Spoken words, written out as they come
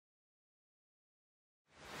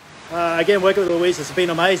Again, working with Louise has been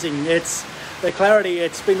amazing. It's the clarity,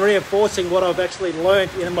 it's been reinforcing what I've actually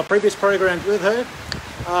learned in my previous programs with her,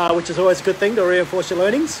 which is always a good thing to reinforce your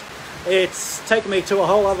learnings. It's taken me to a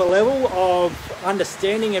whole other level of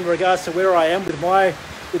understanding in regards to where I am with my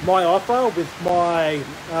offer, with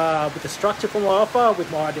the structure for my offer, with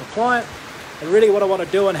my ideal client, and really what I want to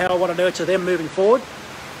do and how I want to nurture them moving forward.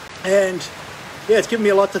 And yeah, it's given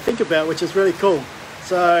me a lot to think about, which is really cool.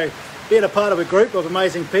 So being a part of a group of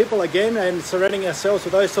amazing people again, and surrounding ourselves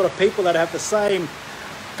with those sort of people that have the same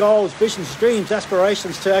goals, visions, dreams,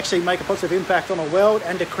 aspirations to actually make a positive impact on the world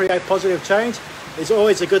and to create positive change is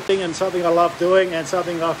always a good thing, and something I love doing and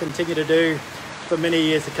something I'll continue to do for many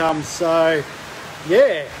years to come. So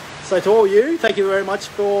yeah, so to all you, thank you very much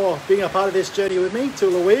for being a part of this journey with me. To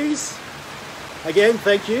Louise, again,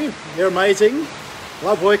 thank you. You're amazing.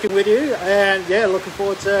 Love working with you, and yeah, looking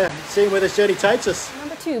forward to seeing where this journey takes us.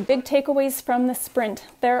 Number 2, big takeaways from the sprint.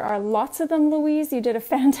 There are lots of them, Louise. You did a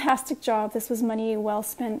fantastic job. This was money well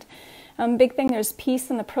spent. Big thing, there's peace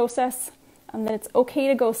in the process, that it's okay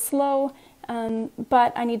to go slow,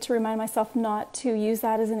 but I need to remind myself not to use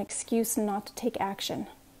that as an excuse and not to take action.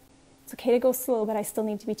 It's okay to go slow, but I still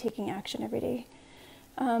need to be taking action every day.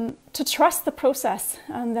 To trust the process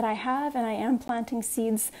that I have, and I am planting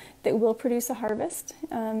seeds that will produce a harvest,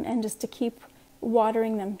 and just to keep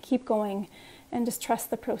watering them, keep going, and just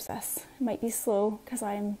trust the process. It might be slow because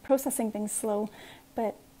I am processing things slow,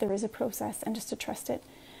 but there is a process, and just to trust it.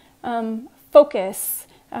 Focus,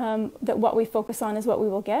 that what we focus on is what we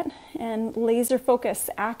will get, and laser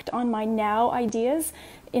focus, act on my now ideas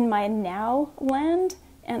in my now land,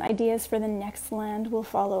 and ideas for the next land will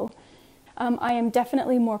follow. I am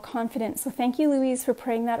definitely more confident. So thank you, Louise, for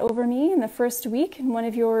praying that over me in the first week in one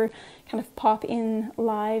of your kind of pop-in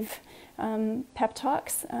live pep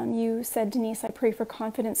talks. You said, Denise, I pray for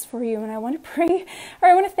confidence for you. And I want to pray, or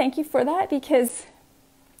I want to thank you for that, because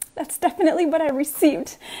that's definitely what I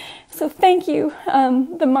received. So thank you.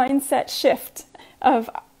 The mindset shift of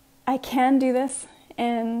I can do this,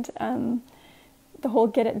 and the whole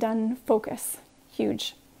get it done focus,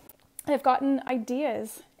 huge. I've gotten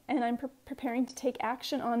ideas, and I'm preparing to take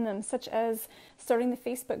action on them, such as starting the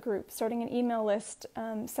Facebook group, starting an email list,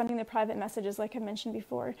 sending the private messages like I mentioned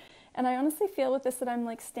before. And I honestly feel with this that I'm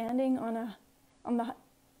like standing on the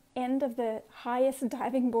end of the highest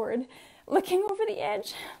diving board, looking over the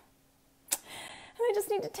edge. And I just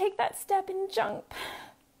need to take that step and jump.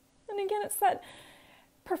 And again, it's that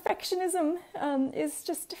perfectionism is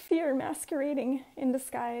just fear masquerading in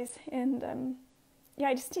disguise. And yeah,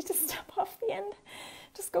 I just need to step off the end.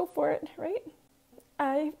 Just go for it, right?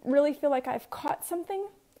 I really feel like I've caught something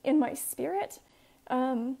in my spirit.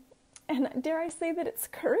 And dare I say that it's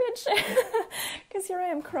courage? Because here I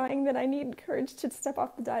am crying that I need courage to step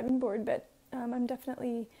off the diving board. But I'm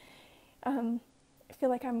definitely, I feel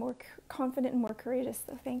like I'm more confident and more courageous.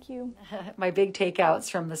 So thank you. My big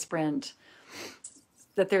takeouts from the sprint,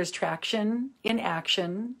 that there's traction in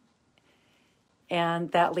action,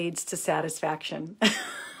 and that leads to satisfaction.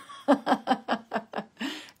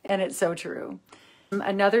 And it's so true.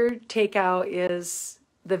 Another takeout is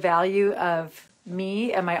the value of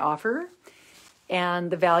me and my offer,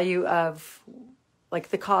 and the value of like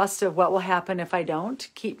the cost of what will happen if I don't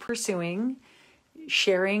keep pursuing,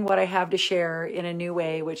 sharing what I have to share in a new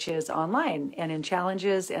way, which is online and in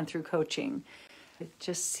challenges and through coaching.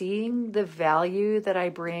 Just seeing the value that I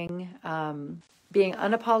bring, being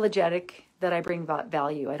unapologetic that I bring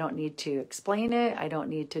value. I don't need to explain it. I don't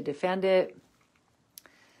need to defend it,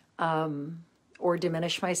 or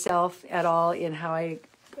diminish myself at all in how I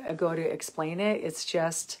go to explain it. It's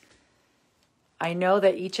just, I know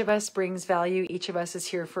that each of us brings value. Each of us is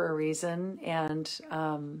here for a reason. And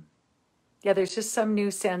yeah, there's just some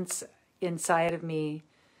new sense inside of me,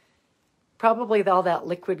 probably all that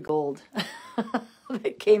liquid gold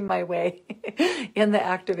that came my way in the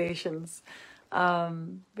activations.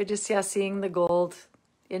 But just, yeah, seeing the gold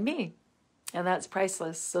in me, and that's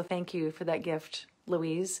priceless. So thank you for that gift,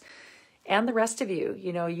 Louise, and the rest of you.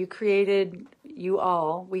 You know,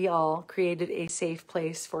 we all created a safe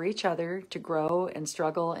place for each other to grow and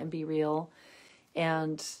struggle and be real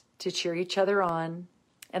and to cheer each other on.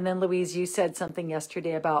 And then, Louise, you said something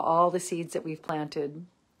yesterday about all the seeds that we've planted.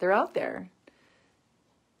 They're out there,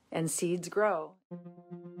 and seeds grow.